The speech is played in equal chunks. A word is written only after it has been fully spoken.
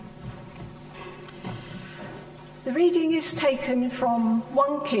The reading is taken from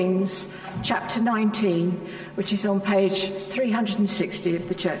 1 Kings chapter 19, which is on page 360 of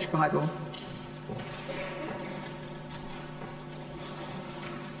the Church Bible.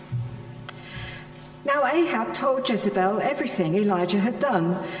 Now Ahab told Jezebel everything Elijah had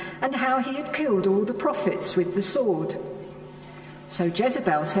done and how he had killed all the prophets with the sword. So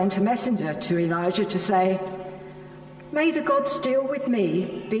Jezebel sent a messenger to Elijah to say, "May the gods deal with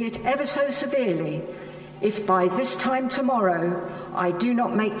me, be it ever so severely, if by this time tomorrow I do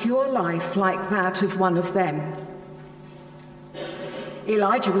not make your life like that of one of them."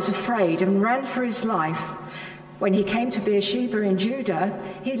 Elijah was afraid and ran for his life. When he came to Beersheba in Judah,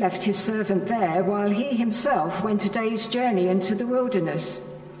 he left his servant there while he himself went a day's journey into the wilderness.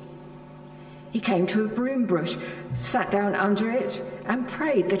 He came to a broom bush, sat down under it, and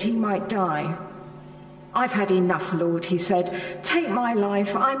prayed that he might die. "I've had enough, Lord," he said. "Take my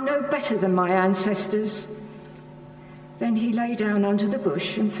life. I'm no better than my ancestors." Then he lay down under the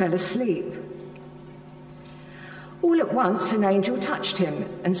bush and fell asleep. All at once an angel touched him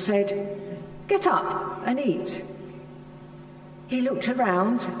and said, "Get up and eat." He looked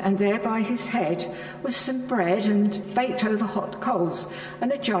around, and there by his head was some bread and baked over hot coals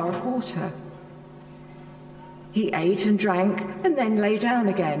and a jar of water. He ate and drank and then lay down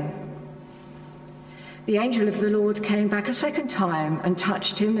again. The angel of the Lord came back a second time and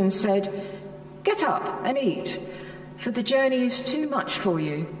touched him and said, "Get up and eat, for the journey is too much for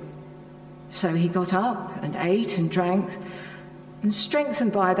you." So he got up and ate and drank, and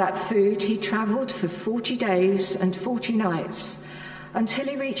strengthened by that food he travelled for 40 days and 40 nights until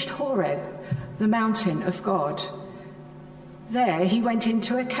he reached Horeb, the mountain of God. There he went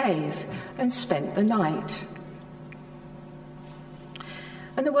into a cave and spent the night.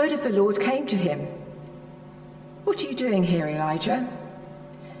 And the word of the Lord came to him, "What are you doing here, Elijah?"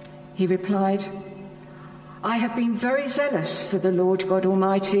 He replied, "I have been very zealous for the Lord God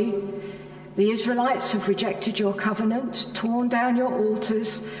Almighty. The Israelites have rejected your covenant, torn down your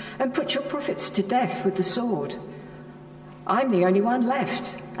altars, and put your prophets to death with the sword. I'm the only one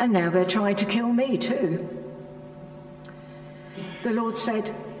left, and now they're trying to kill me too." The Lord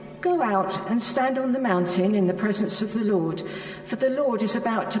said, "Go out and stand on the mountain in the presence of the Lord, for the Lord is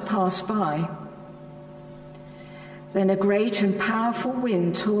about to pass by." Then a great and powerful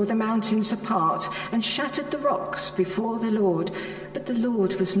wind tore the mountains apart and shattered the rocks before the Lord, but the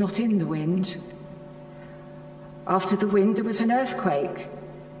Lord was not in the wind. After the wind there was an earthquake,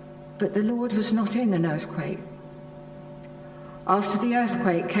 but the Lord was not in an earthquake. After the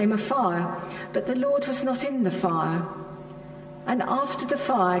earthquake came a fire, but the Lord was not in the fire. And after the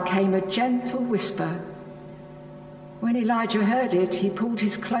fire came a gentle whisper. When Elijah heard it, he pulled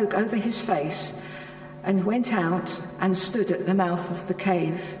his cloak over his face and went out and stood at the mouth of the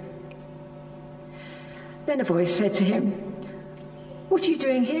cave. Then a voice said to him, "What are you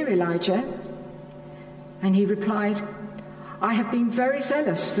doing here, Elijah?" And he replied, "I have been very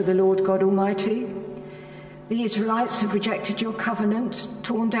zealous for the Lord God Almighty. The Israelites have rejected your covenant,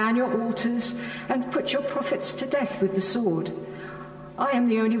 torn down your altars, and put your prophets to death with the sword. I am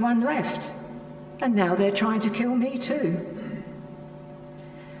the only one left, and now they're trying to kill me too."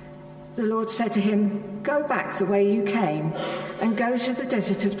 The Lord said to him, "Go back the way you came and go to the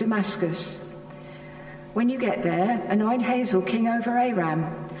desert of Damascus. When you get there, anoint Hazael king over Aram.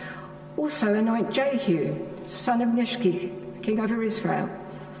 Also anoint Jehu, son of Nimshi, king over Israel.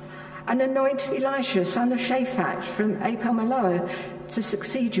 And anoint Elisha, son of Shaphat, from Abel-Meholah, to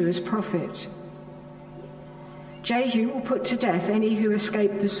succeed you as prophet. Jehu will put to death any who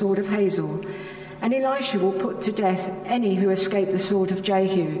escape the sword of Hazael, and Elisha will put to death any who escape the sword of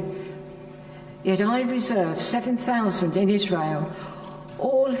Jehu. Yet I reserve 7,000 in Israel,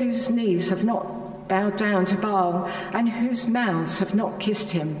 all whose knees have not bowed down to Baal, and whose mouths have not kissed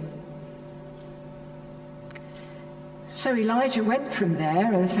him." So Elijah went from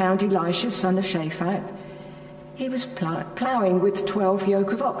there and found Elisha, son of Shaphat. He was ploughing with 12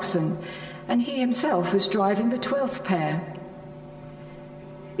 yoke of oxen, and he himself was driving the 12th pair.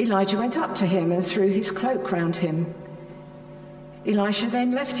 Elijah went up to him and threw his cloak round him. Elisha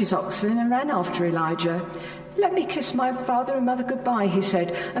then left his oxen and ran after Elijah. "Let me kiss my father and mother goodbye," he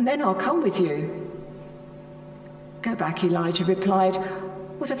said, "and then I'll come with you." "Go back," Elijah replied.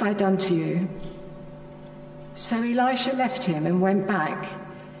 "What have I done to you?" So Elisha left him and went back.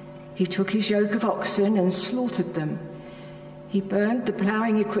 He took his yoke of oxen and slaughtered them. He burned the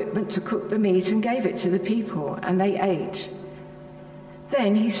ploughing equipment to cook the meat and gave it to the people, and they ate.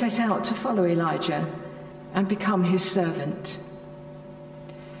 Then he set out to follow Elijah and become his servant.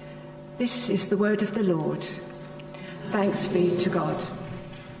 This is the word of the Lord. Thanks be to God.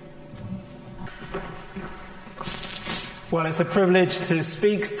 Well, it's a privilege to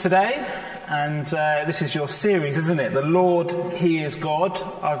speak today, and this is your series, isn't it? The Lord, He is God.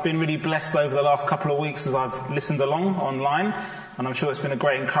 I've been really blessed over the last couple of weeks as I've listened along online, and I'm sure it's been a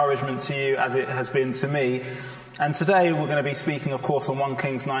great encouragement to you as it has been to me. And today we're going to be speaking, of course, on 1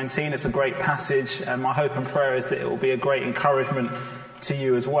 Kings 19. It's a great passage, and my hope and prayer is that it will be a great encouragement to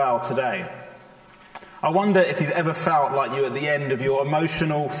you as well today. I wonder if you've ever felt like you're at the end of your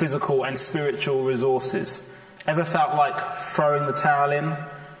emotional, physical and spiritual resources. Ever felt like throwing the towel in,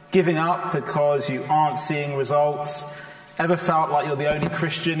 giving up because you aren't seeing results? Ever felt like you're the only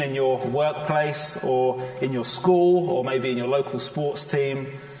Christian in your workplace or in your school or maybe in your local sports team?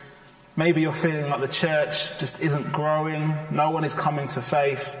 Maybe you're feeling like the church just isn't growing, no one is coming to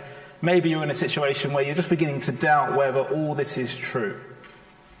faith. Maybe you're in a situation where you're just beginning to doubt whether all this is true.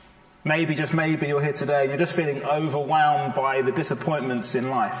 Maybe, just maybe, you're here today and you're just feeling overwhelmed by the disappointments in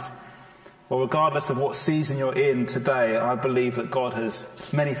life. Well, regardless of what season you're in today, I believe that God has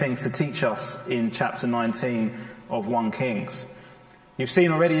many things to teach us in chapter 19 of 1 Kings. You've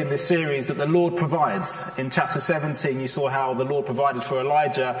seen already in this series that the Lord provides. In chapter 17, you saw how the Lord provided for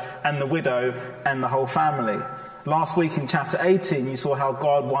Elijah and the widow and the whole family. Last week in chapter 18, you saw how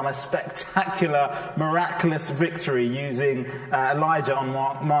God won a spectacular, miraculous victory using Elijah on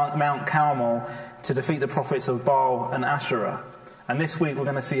Mount Carmel to defeat the prophets of Baal and Asherah. And this week we're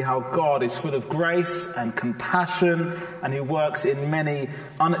going to see how God is full of grace and compassion, and He works in many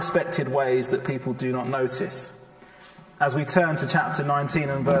unexpected ways that people do not notice. As we turn to chapter 19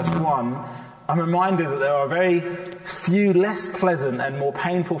 and verse 1, I'm reminded that there are very few less pleasant and more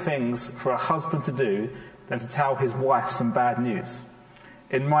painful things for a husband to do than to tell his wife some bad news.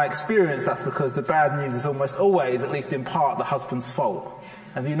 In my experience, that's because the bad news is almost always, at least in part, the husband's fault.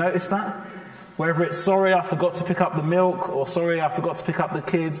 Have you noticed that? Whether it's sorry I forgot to pick up the milk, or sorry I forgot to pick up the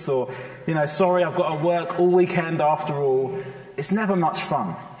kids, or, sorry I've got to work all weekend after all, it's never much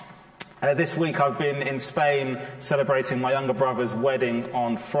fun. This week I've been in Spain celebrating my younger brother's wedding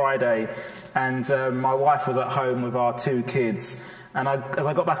on Friday, and my wife was at home with our 2 kids. And as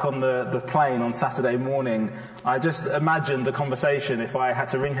I got back on the plane on Saturday morning, I just imagined the conversation if I had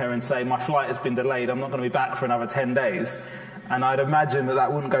to ring her and say, my flight has been delayed, I'm not going to be back for another 10 days. And I'd imagine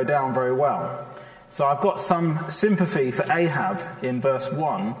that wouldn't go down very well. So I've got some sympathy for Ahab in verse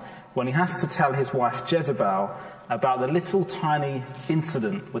 1 when he has to tell his wife Jezebel about the little tiny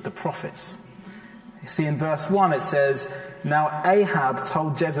incident with the prophets. You see, in verse 1 it says, "Now Ahab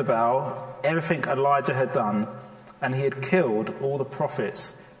told Jezebel everything Elijah had done, and he had killed all the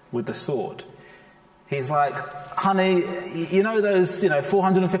prophets with the sword." He's like, honey, you know those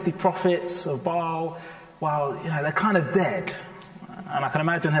 450 prophets of Baal? Well, they're kind of dead. And I can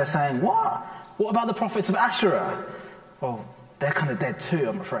imagine her saying, what? What about the prophets of Asherah? Well, they're kind of dead too,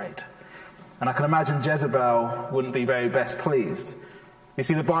 I'm afraid. And I can imagine Jezebel wouldn't be very best pleased. You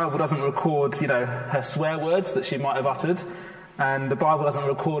see, the Bible doesn't record, her swear words that she might have uttered. And the Bible doesn't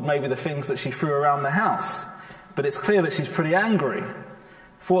record maybe the things that she threw around the house. But it's clear that she's pretty angry.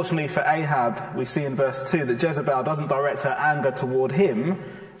 Fortunately for Ahab, we see in verse 2 that Jezebel doesn't direct her anger toward him,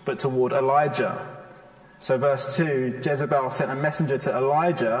 but toward Elijah. So verse 2, Jezebel sent a messenger to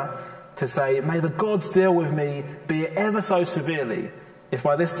Elijah to say, "May the gods deal with me, be it ever so severely, if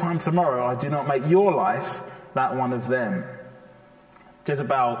by this time tomorrow I do not make your life that one of them."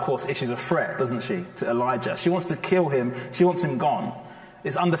 Jezebel, of course, issues a threat, doesn't she, to Elijah. She wants to kill him. She wants him gone.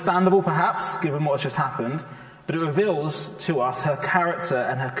 It's understandable, perhaps, given what has just happened, but it reveals to us her character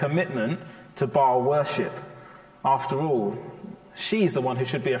and her commitment to Baal worship. After all, she's the one who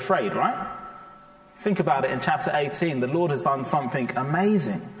should be afraid, right? Think about it in chapter 18. The Lord has done something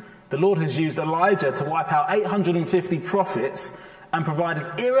amazing. The Lord has used Elijah to wipe out 850 prophets and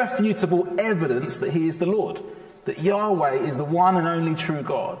provided irrefutable evidence that He is the Lord, that Yahweh is the one and only true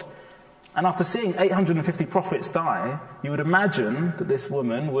God. And after seeing 850 prophets die, you would imagine that this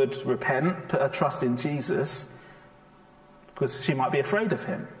woman would repent, put her trust in Jesus, because she might be afraid of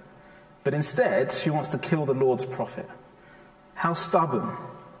him. But instead, she wants to kill the Lord's prophet. How stubborn,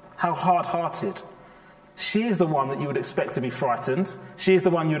 how hard-hearted. She is the one that you would expect to be frightened. She is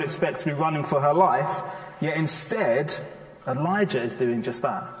the one you would expect to be running for her life. Yet instead, Elijah is doing just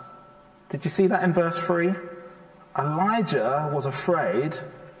that. Did you see that in verse 3? Elijah was afraid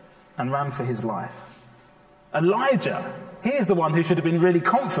and ran for his life. Elijah, he is the one who should have been really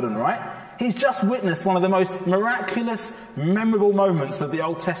confident, right? He's just witnessed one of the most miraculous, memorable moments of the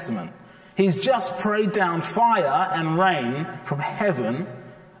Old Testament. He's just prayed down fire and rain from heaven,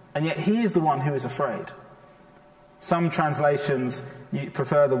 and yet he is the one who is afraid. Some translations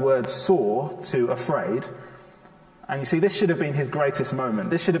prefer the word sore to afraid, And you see, this should have been his greatest moment.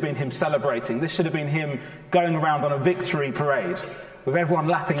 This should have been him celebrating. This should have been him going around on a victory parade with everyone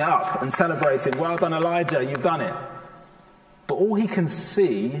lapping it up and celebrating. Well done, Elijah, you've done it. But all he can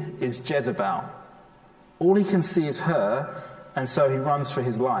see is Jezebel. All he can see is her, and so he runs for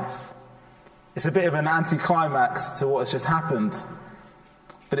his life. It's a bit of an anticlimax to what has just happened.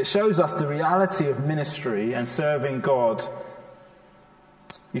 But it shows us the reality of ministry and serving God.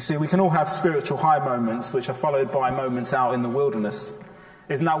 You see, we can all have spiritual high moments which are followed by moments out in the wilderness.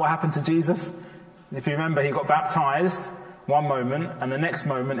 Isn't that what happened to Jesus? If you remember, he got baptized one moment, and the next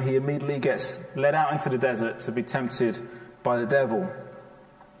moment he immediately gets led out into the desert to be tempted by the devil.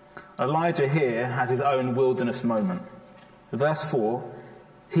 Elijah here has his own wilderness moment. Verse 4,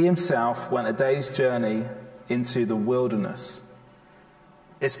 he himself went a day's journey into the wilderness.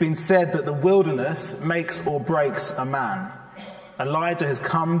 It's been said that the wilderness makes or breaks a man. Elijah has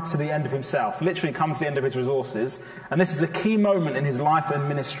come to the end of himself, literally come to the end of his resources, and this is a key moment in his life and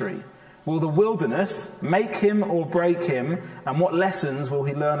ministry. Will the wilderness make him or break him, and what lessons will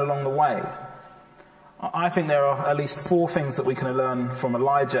he learn along the way? I think there are at least 4 things that we can learn from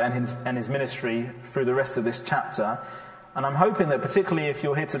Elijah and his ministry through the rest of this chapter, and I'm hoping that particularly if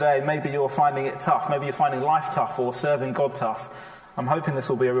you're here today, maybe you're finding it tough, maybe you're finding life tough or serving God tough, I'm hoping this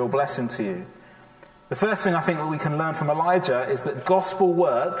will be a real blessing to you. The first thing I think that we can learn from Elijah is that gospel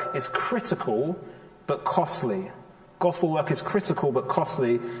work is critical but costly. Gospel work is critical but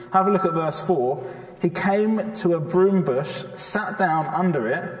costly. Have a look at verse 4. He came to a broom bush, sat down under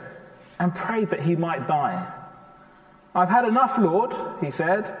it, and prayed that he might die. I've had enough, Lord, he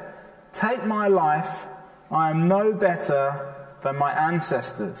said. Take my life. I am no better than my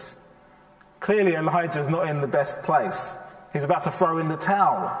ancestors. Clearly, Elijah's not in the best place. He's about to throw in the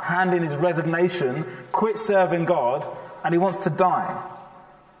towel, hand in his resignation, quit serving God, and he wants to die.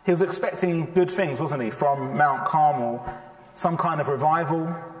 He was expecting good things, wasn't he, from Mount Carmel, some kind of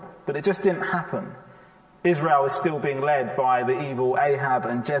revival, but it just didn't happen. Israel is still being led by the evil Ahab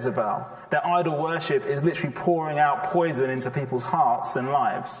and Jezebel. Their idol worship is literally pouring out poison into people's hearts and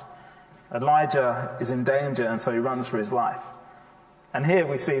lives. Elijah is in danger, and so he runs for his life. And here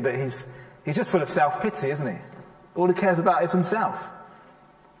we see that he's just full of self-pity, isn't he? All he cares about is himself.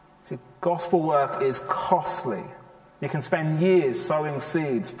 See, gospel work is costly. You can spend years sowing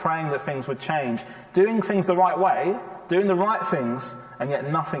seeds, praying that things would change, doing things the right way, doing the right things, and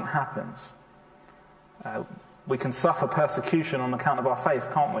yet nothing happens. We can suffer persecution on account of our faith,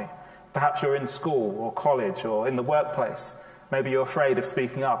 can't we? Perhaps you're in school or college or in the workplace. Maybe you're afraid of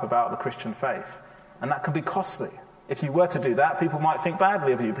speaking up about the Christian faith, and that can be costly. If you were to do that, people might think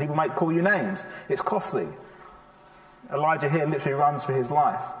badly of you. People might call you names. It's costly. Elijah here literally runs for his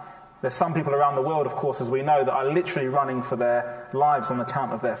life. There's some people around the world, of course, as we know, that are literally running for their lives on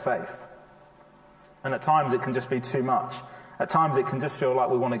account of their faith. And at times it can just be too much. At times it can just feel like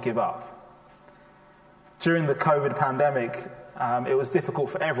we want to give up. During the COVID pandemic, it was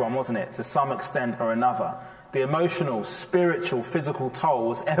difficult for everyone, wasn't it, to some extent or another. The emotional, spiritual, physical toll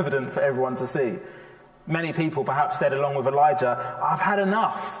was evident for everyone to see. Many people perhaps said along with Elijah, I've had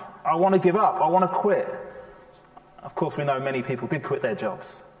enough. I want to give up. I want to quit. Of course, we know many people did quit their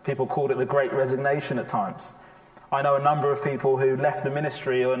jobs. People called it the Great Resignation at times. I know a number of people who left the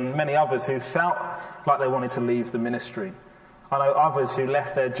ministry and many others who felt like they wanted to leave the ministry. I know others who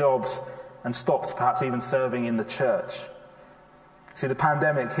left their jobs and stopped perhaps even serving in the church. See, the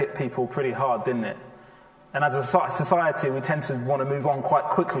pandemic hit people pretty hard, didn't it? And as a society, we tend to want to move on quite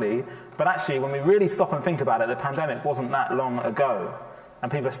quickly. But actually, when we really stop and think about it, the pandemic wasn't that long ago.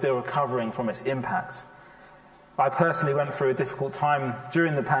 And people are still recovering from its impact. I personally went through a difficult time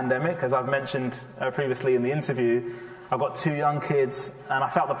during the pandemic, as I've mentioned previously in the interview. I've got 2 young kids, and I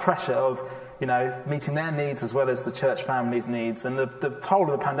felt the pressure of, meeting their needs as well as the church family's needs. And the toll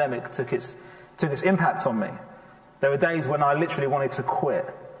of the pandemic took its impact on me. There were days when I literally wanted to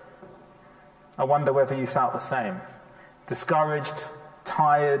quit. I wonder whether you felt the same. Discouraged,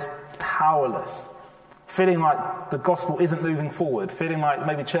 tired, powerless. Feeling like the gospel isn't moving forward. Feeling like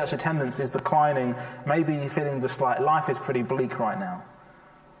maybe church attendance is declining. Maybe feeling just like life is pretty bleak right now.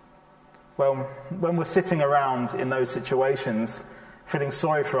 Well, when we're sitting around in those situations, feeling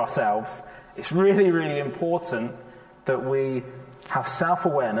sorry for ourselves, it's really, really important that we have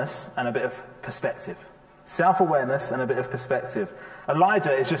self-awareness and a bit of perspective. Self-awareness and a bit of perspective.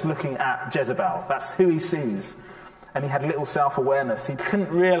 Elijah is just looking at Jezebel. That's who he sees. And he had little self-awareness. He couldn't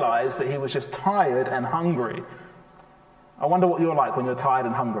realize that he was just tired and hungry. I wonder what you're like when you're tired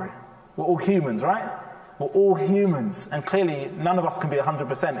and hungry. We're all humans, right? We're all humans. And clearly, none of us can be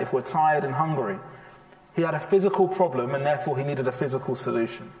 100% if we're tired and hungry. He had a physical problem, and therefore he needed a physical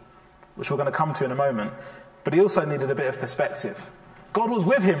solution, which we're going to come to in a moment. But he also needed a bit of perspective. God was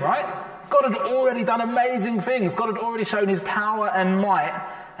with him, right? God had already done amazing things. God had already shown his power and might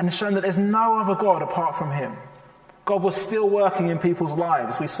and shown that there's no other God apart from him. God was still working in people's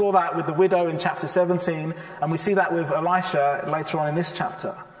lives. We saw that with the widow in chapter 17, and we see that with Elisha later on in this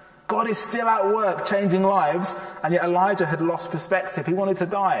chapter. God is still at work changing lives, and yet Elijah had lost perspective. He wanted to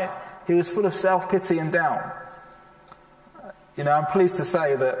die. He was full of self-pity and doubt. I'm pleased to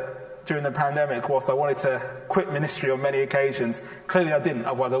say that during the pandemic, whilst I wanted to quit ministry on many occasions, clearly I didn't,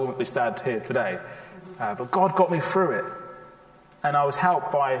 otherwise I wouldn't be stood here today. But God got me through it. And I was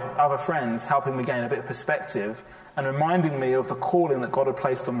helped by other friends helping me gain a bit of perspective and reminding me of the calling that God had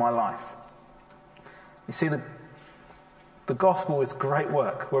placed on my life. You see, the gospel is great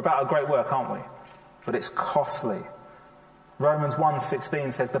work. We're about a great work, aren't we? But it's costly. Romans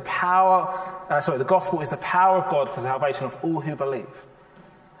 1:16 says the gospel is the power of God for salvation of all who believe.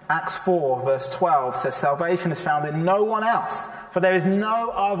 Acts 4 verse 12 says salvation is found in no one else, for there is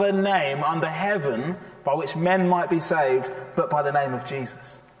no other name under heaven by which men might be saved but by the name of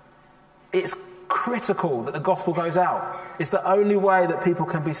Jesus. It's critical that the gospel goes out. It's the only way that people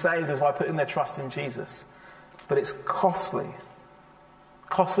can be saved is by putting their trust in Jesus. But it's costly.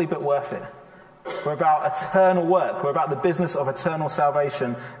 Costly but worth it. We're about eternal work. We're about the business of eternal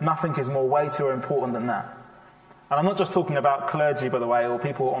salvation. Nothing is more weighty or important than that. And I'm not just talking about clergy, by the way, or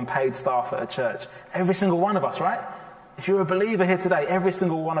people on paid staff at a church. Every single one of us, right? If you're a believer here today, every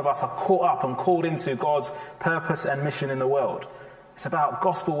single one of us are caught up and called into God's purpose and mission in the world. It's about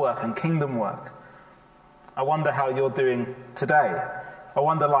gospel work and kingdom work. I wonder how you're doing today. I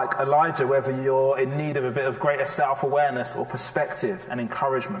wonder, like Elijah, whether you're in need of a bit of greater self-awareness or perspective and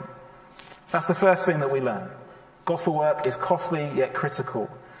encouragement. That's the first thing that we learn. Gospel work is costly yet critical.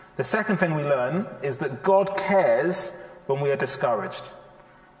 The second thing we learn is that God cares when we are discouraged.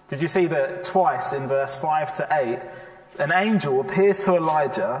 Did you see that twice in verse 5 to 8, an angel appears to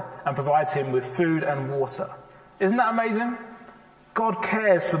Elijah and provides him with food and water? Isn't that amazing? God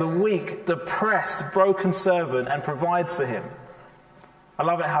cares for the weak, depressed, broken servant and provides for him. I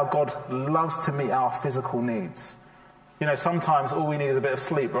love it how God loves to meet our physical needs. Sometimes all we need is a bit of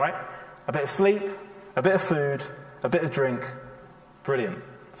sleep, right? A bit of sleep, a bit of food, a bit of drink. Brilliant.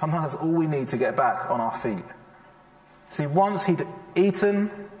 Sometimes that's all we need to get back on our feet. See, once he'd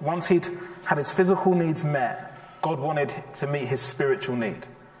eaten, once he'd had his physical needs met, God wanted to meet his spiritual need.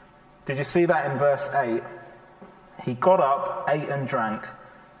 Did you see that in verse 8? He got up, ate and drank.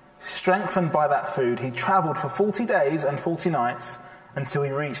 Strengthened by that food, he travelled for 40 days and 40 nights until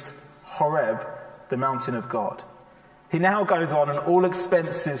he reached Horeb, the mountain of God. He now goes on an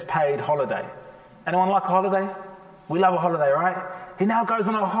all-expenses paid holiday. Anyone like a holiday? We love a holiday, right? He now goes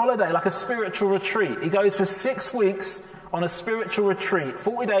on a holiday, like a spiritual retreat. He goes for 6 weeks on a spiritual retreat,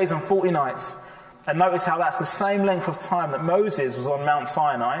 40 days and 40 nights. And notice how that's the same length of time that Moses was on Mount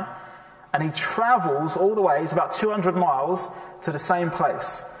Sinai. And he travels all the way, it's about 200 miles, to the same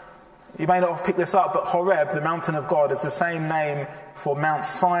place. You may not have picked this up, but Horeb, the mountain of God, is the same name for Mount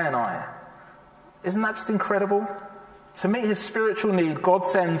Sinai. Isn't that just incredible? To meet his spiritual need, God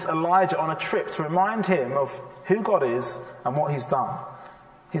sends Elijah on a trip to remind him of who God is and what he's done.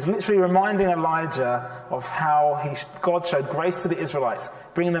 He's literally reminding Elijah of how God showed grace to the Israelites,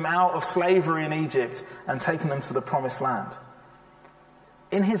 bringing them out of slavery in Egypt and taking them to the promised land.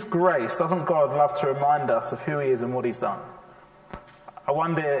 In his grace, doesn't God love to remind us of who he is and what he's done? I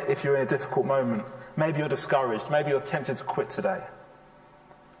wonder if you're in a difficult moment. Maybe you're discouraged. Maybe you're tempted to quit today.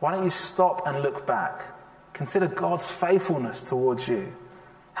 Why don't you stop and look back? Consider God's faithfulness towards you.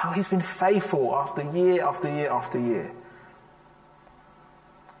 How he's been faithful after year after year after year.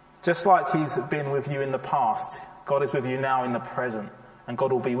 Just like he's been with you in the past, God is with you now in the present, and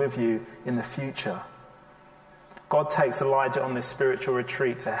God will be with you in the future. God takes Elijah on this spiritual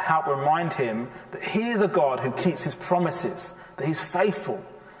retreat to help remind him that he is a God who keeps his promises, that he's faithful.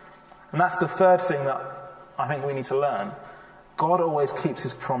 And that's the third thing that I think we need to learn. God always keeps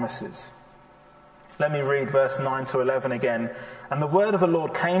his promises. Let me read verse 9 to 11 again. And the word of the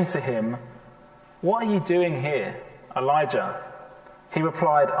Lord came to him, "What are you doing here, Elijah?" He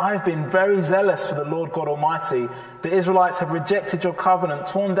replied, "I have been very zealous for the Lord God Almighty. The Israelites have rejected your covenant,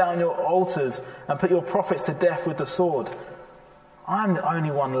 torn down your altars, and put your prophets to death with the sword. I am the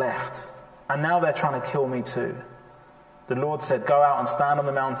only one left, and now they're trying to kill me too." The Lord said, "Go out and stand on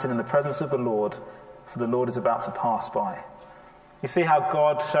the mountain in the presence of the Lord, for the Lord is about to pass by." You see how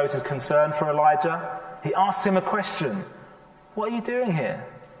God shows his concern for Elijah? He asks him a question. What are you doing here?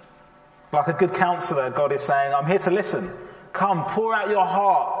 Like a good counselor, God is saying, I'm here to listen. Come, pour out your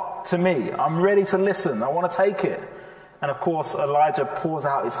heart to me. I'm ready to listen. I want to take it. And of course, Elijah pours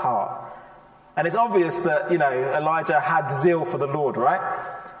out his heart. And it's obvious that, Elijah had zeal for the Lord, right?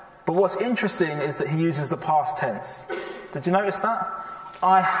 But what's interesting is that he uses the past tense. Did you notice that?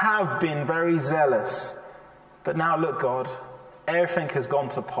 I have been very zealous. But now look, God, everything has gone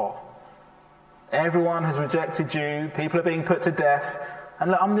to pot. Everyone has rejected you. People are being put to death.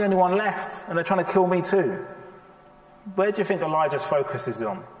 And look, I'm the only one left. And they're trying to kill me too. Where do you think Elijah's focus is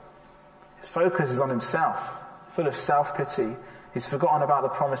on? His focus is on himself, full of self-pity. He's forgotten about the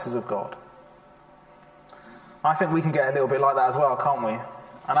promises of God. I think we can get a little bit like that as well, can't we?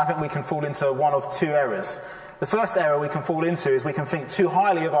 And I think we can fall into one of two errors. The first error we can fall into is we can think too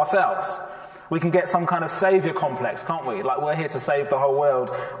highly of ourselves. We can get some kind of saviour complex, can't we? Like we're here to save the whole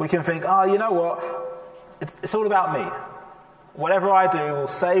world. We can think, you know what? It's all about me. Whatever I do will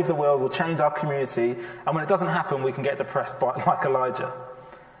save the world, will change our community. And when it doesn't happen, we can get depressed like Elijah.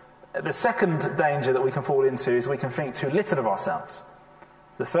 The second danger that we can fall into is we can think too little of ourselves.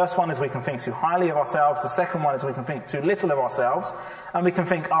 The first one is we can think too highly of ourselves. The second one is we can think too little of ourselves. And we can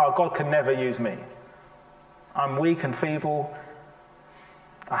think, God can never use me. I'm weak and feeble.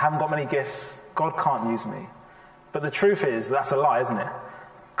 I haven't got many gifts. God can't use me. But the truth is, that's a lie, isn't it?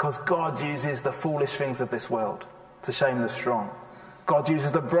 Because God uses the foolish things of this world to shame the strong. God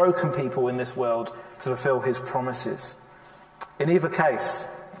uses the broken people in this world to fulfill his promises. In either case,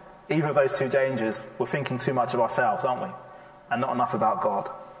 either of those two dangers, we're thinking too much of ourselves, aren't we? And not enough about God.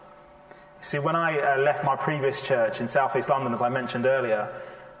 See, when I left my previous church in South East London, as I mentioned earlier,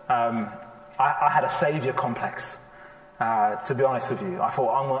 I had a saviour complex, to be honest with you. I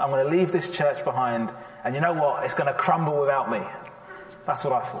thought, I'm going to leave this church behind, and you know what? It's going to crumble without me. That's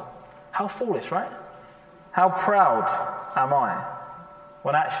what I thought. How foolish, right? How proud am I?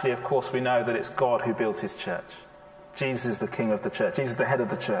 When actually, of course, we know that it's God who built his church. Jesus is the king of the church. Jesus is the head of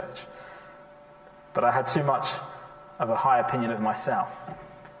the church. But I had too much of a high opinion of myself.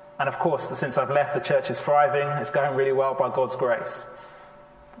 And of course, since I've left, the church is thriving. It's going really well by God's grace.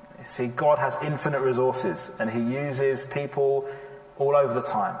 You see, God has infinite resources, and he uses people all over the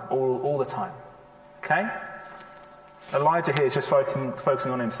time, all the time. Okay? Elijah here is just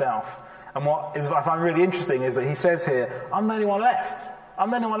focusing on himself. And what I find really interesting is that he says here, I'm the only one left. I'm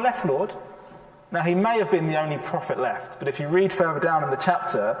the only one left, Lord. Now, he may have been the only prophet left, but if you read further down in the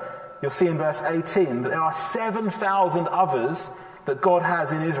chapter, you'll see in verse 18 that there are 7,000 others that God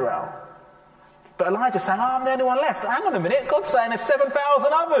has in Israel. But Elijah's saying, I'm the only one left. Hang on a minute, God's saying there's 7,000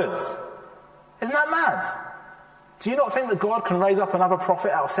 others. Isn't that mad? Do you not think that God can raise up another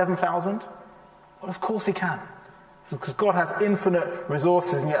prophet out of 7,000? Well, of course he can. Because God has infinite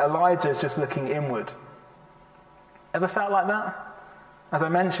resources, and yet Elijah is just looking inward. Ever felt like that? As I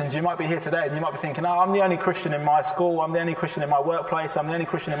mentioned, you might be here today and you might be thinking, I'm the only Christian in my school, I'm the only Christian in my workplace, I'm the only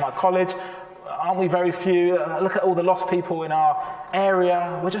Christian in my college. Aren't we very few? Look at all the lost people in our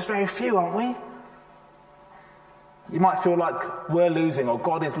area. We're just very few, aren't we? You might feel like we're losing, or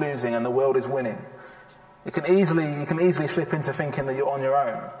God is losing and the world is winning. You can easily slip into thinking that you're on your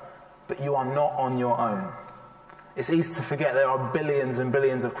own. But you are not on your own. It's easy to forget there are billions and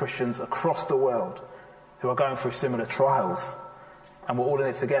billions of Christians across the world who are going through similar trials. And we're all in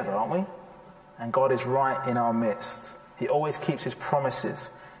it together, aren't we? And God is right in our midst. He always keeps his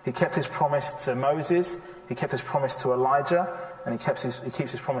promises. He kept his promise to Moses, he kept his promise to Elijah, and he keeps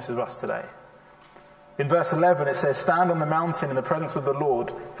his promise to us today. In verse 11 it says, stand on the mountain in the presence of the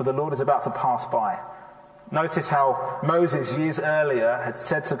Lord, for the Lord is about to pass by. Notice how Moses years earlier had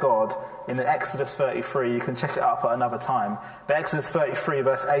said to God in Exodus 33, you can check it up at another time, but Exodus 33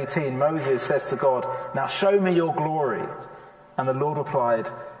 verse 18, Moses says to God, now show me your glory. And the Lord replied,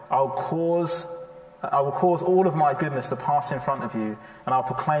 I will cause all of my goodness to pass in front of you, and I'll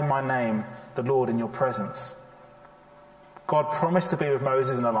proclaim my name, the Lord, in your presence. God promised to be with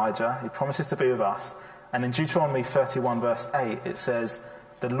Moses and Elijah. He promises to be with us. And in Deuteronomy 31 verse 8, it says,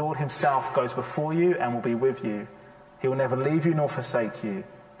 the Lord himself goes before you and will be with you. He will never leave you nor forsake you.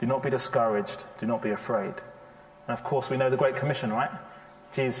 Do not be discouraged. Do not be afraid. And of course, we know the Great Commission, right?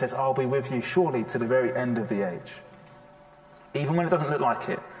 Jesus says, I'll be with you surely to the very end of the age. Even when it doesn't look like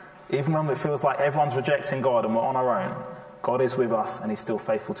it, even when it feels like everyone's rejecting God and we're on our own, God is with us and he's still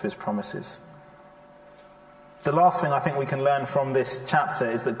faithful to his promises. The last thing I think we can learn from this chapter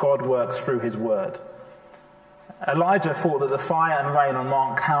is that God works through his word. Elijah thought that the fire and rain on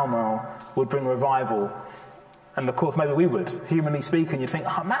Mount Carmel would bring revival. And of course, maybe we would. Humanly speaking, you'd think,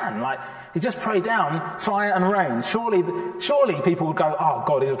 oh man, like, he just prayed down fire and rain. Surely people would go, oh,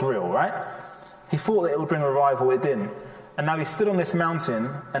 God is real, right? He thought that it would bring revival, it didn't. And now he's stood on this mountain,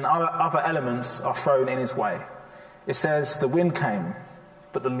 and other elements are thrown in his way. It says, the wind came,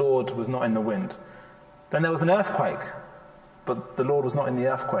 but the Lord was not in the wind. Then there was an earthquake, but the Lord was not in the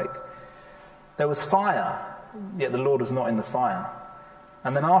earthquake. There was fire, yet the Lord was not in the fire.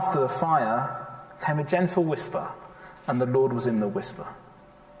 And then after the fire came a gentle whisper, and the Lord was in the whisper.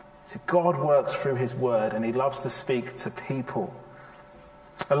 See, God works through his word, and he loves to speak to people.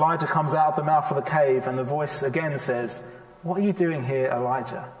 Elijah comes out of the mouth of the cave, and the voice again says, "What are you doing here,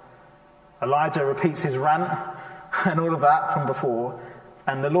 Elijah?" Elijah repeats his rant and all of that from before,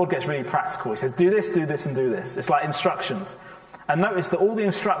 and the Lord gets really practical. He says, do this, and do this. It's like instructions. And notice that all the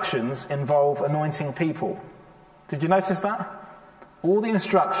instructions involve anointing people. Did you notice that? All the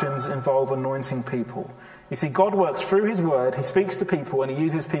instructions involve anointing people. You see, God works through his word, he speaks to people, and he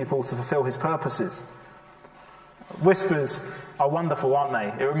uses people to fulfill his purposes. Whispers are wonderful, aren't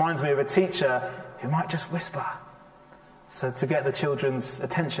they? It reminds me of a teacher who might just whisper, so to get the children's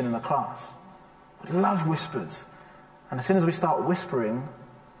attention in the class. We love whispers. And as soon as we start whispering,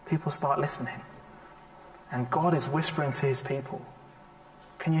 people start listening. And God is whispering to his people.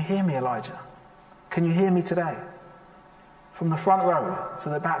 Can you hear me, Elijah? Can you hear me today? From the front row to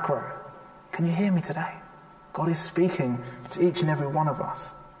the back row. Can you hear me today? God is speaking to each and every one of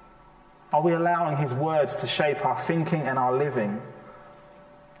us. Are we allowing his words to shape our thinking and our living?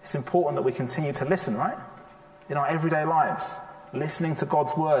 It's important that we continue to listen, right? In our everyday lives, listening to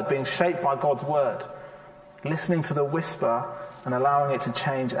God's word, being shaped by God's word, listening to the whisper and allowing it to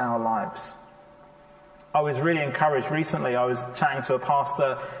change our lives. I was really encouraged recently. I was chatting to a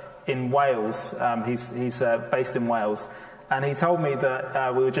pastor in Wales. He's based in Wales. And he told me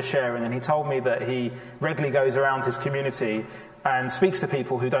that, we were just sharing, and he told me that he regularly goes around his community and speaks to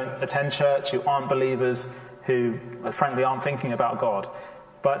people who don't attend church, who aren't believers, who frankly aren't thinking about God.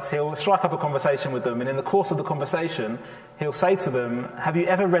 But he'll strike up a conversation with them, and in the course of the conversation, he'll say to them, have you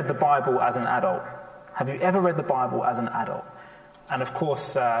ever read the Bible as an adult? Have you ever read the Bible as an adult? And of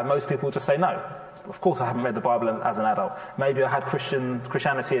course, most people just say no. Of course I haven't read the Bible as an adult. Maybe I had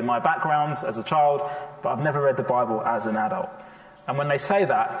Christianity in my background as a child, but I've never read the Bible as an adult. And when they say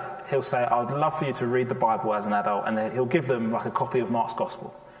that, he'll say, I would love for you to read the Bible as an adult. And he'll give them like a copy of Mark's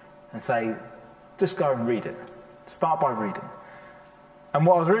Gospel and say, just go and read it. Start by reading. And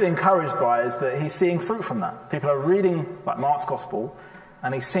what I was really encouraged by is that he's seeing fruit from that. People are reading like Mark's Gospel,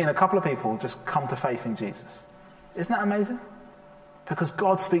 and he's seeing a couple of people just come to faith in Jesus. Isn't that amazing? Because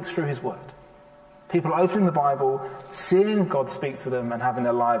God speaks through his word. People are opening the Bible, seeing God speak to them and having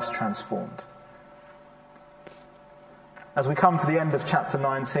their lives transformed. As we come to the end of chapter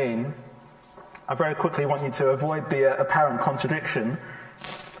 19, I very quickly want you to avoid the apparent contradiction,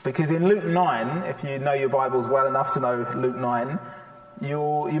 because in Luke 9, if you know your Bibles well enough to know Luke 9,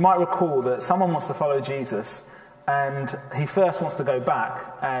 you might recall that someone wants to follow Jesus, and he first wants to go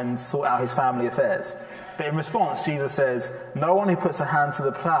back and sort out his family affairs. But in response, Jesus says, no one who puts a hand to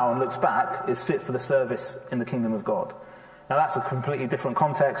the plough and looks back is fit for the service in the kingdom of God. Now that's a completely different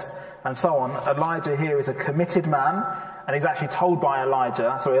context, and so on. Elijah here is a committed man, and he's actually told by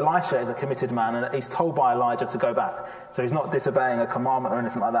Elisha is a committed man, and he's told by Elijah to go back. So he's not disobeying a commandment or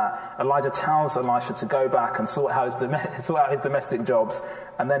anything like that. Elijah tells Elisha to go back and sort out his domestic jobs,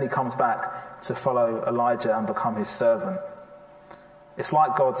 and then he comes back to follow Elijah and become his servant. It's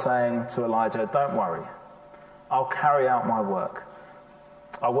like God saying to Elijah, don't worry, I'll carry out my work.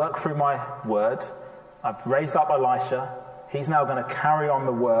 I'll work through my word. I've raised up Elisha. He's now going to carry on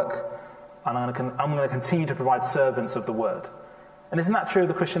the work, and I'm going to continue to provide servants of the word. And isn't that true of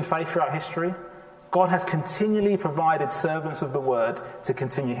the Christian faith throughout history? God has continually provided servants of the word to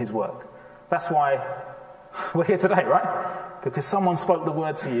continue his work. That's why we're here today, right? Because someone spoke the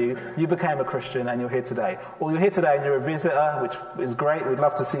word to you, you became a Christian, and you're here today. Or you're here today and you're a visitor, which is great. We'd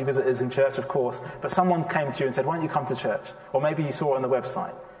love to see visitors in church, of course. But someone came to you and said, why don't you come to church? Or maybe you saw it on the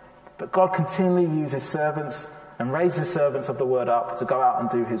website. But God continually uses servants and raises servants of the word up to go out and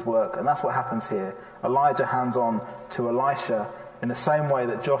do his work. And that's what happens here. Elijah hands on to Elisha in the same way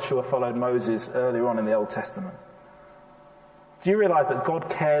that Joshua followed Moses earlier on in the Old Testament. Do you realize that God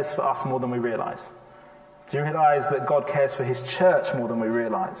cares for us more than we realize? Do you realize that God cares for his church more than we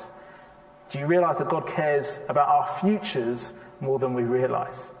realize? Do you realize that God cares about our futures more than we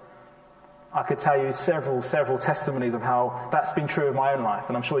realize? I could tell you several testimonies of how that's been true of my own life,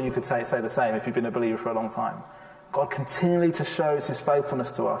 and I'm sure you could say the same if you've been a believer for a long time. God continually shows his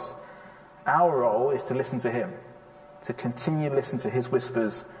faithfulness to us. Our role is to listen to him, to continue to listen to his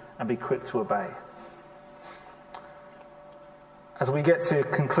whispers and be quick to obey. As we get to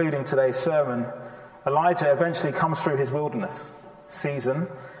concluding today's sermon, Elijah eventually comes through his wilderness season,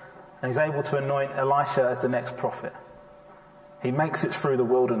 and he's able to anoint Elisha as the next prophet. He makes it through the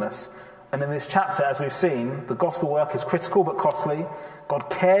wilderness. And in this chapter, as we've seen, the gospel work is critical but costly. God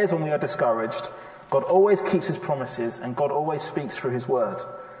cares when we are discouraged. God always keeps his promises, and God always speaks through his word.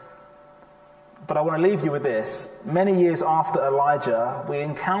 But I want to leave you with this. Many years after Elijah, we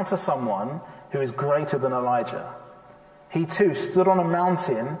encounter someone who is greater than Elijah. He too stood on a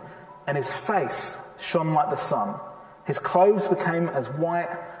mountain and his face shone like the sun. His clothes became as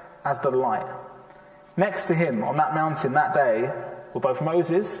white as the light. Next to him on that mountain that day were both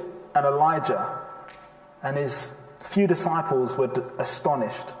Moses and Elijah, and his few disciples were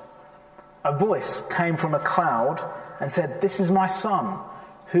astonished. A voice came from a cloud and said, "This is my son,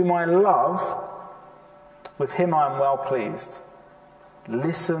 whom I love. With him I am well pleased.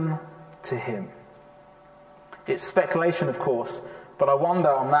 Listen to him." It's speculation, of course, but I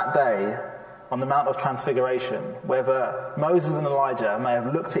wonder on that day, on the Mount of Transfiguration, whether Moses and Elijah may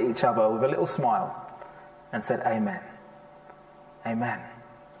have looked at each other with a little smile and said, "Amen. Amen.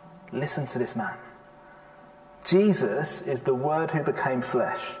 Listen to this man." Jesus is the Word who became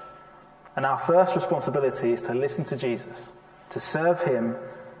flesh. And our first responsibility is to listen to Jesus, to serve him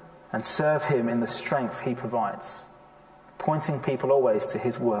and serve him in the strength he provides, pointing people always to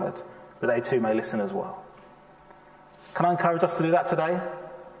his word, that they too may listen as well. Can I encourage us to do that today?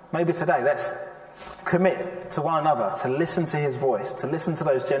 Maybe today, let's commit to one another, to listen to his voice, to listen to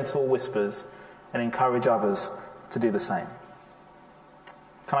those gentle whispers and encourage others to do the same.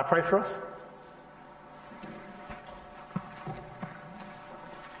 Can I pray for us?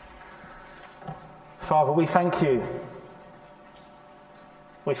 Father, we thank you.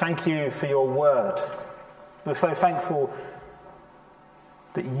 We thank you for your word. We're so thankful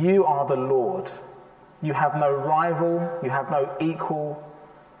that you are the Lord. You have no rival. You have no equal.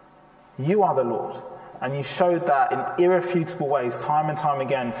 You are the Lord. And you showed that in irrefutable ways time and time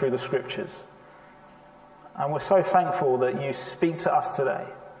again through the scriptures. And we're so thankful that you speak to us today.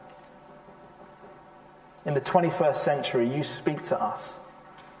 In the 21st century, you speak to us.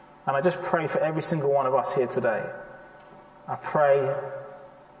 And I just pray for every single one of us here today. I pray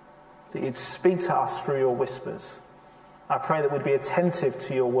that you'd speak to us through your whispers. I pray that we'd be attentive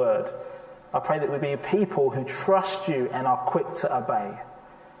to your word. I pray that we'd be a people who trust you and are quick to obey.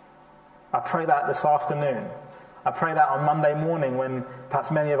 I pray that this afternoon. I pray that on Monday morning when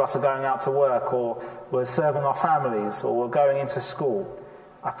perhaps many of us are going out to work, or we're serving our families, or we're going into school.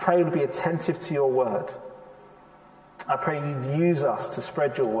 I pray we'd be attentive to your word. I pray you'd use us to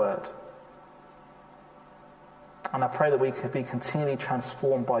spread your word. And I pray that we could be continually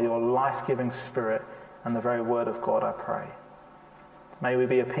transformed by your life-giving spirit and the very word of God, I pray. May we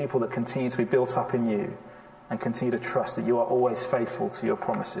be a people that continue to be built up in you and continue to trust that you are always faithful to your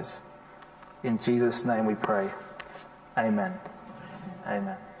promises. In Jesus' name we pray. Amen.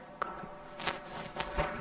 Amen.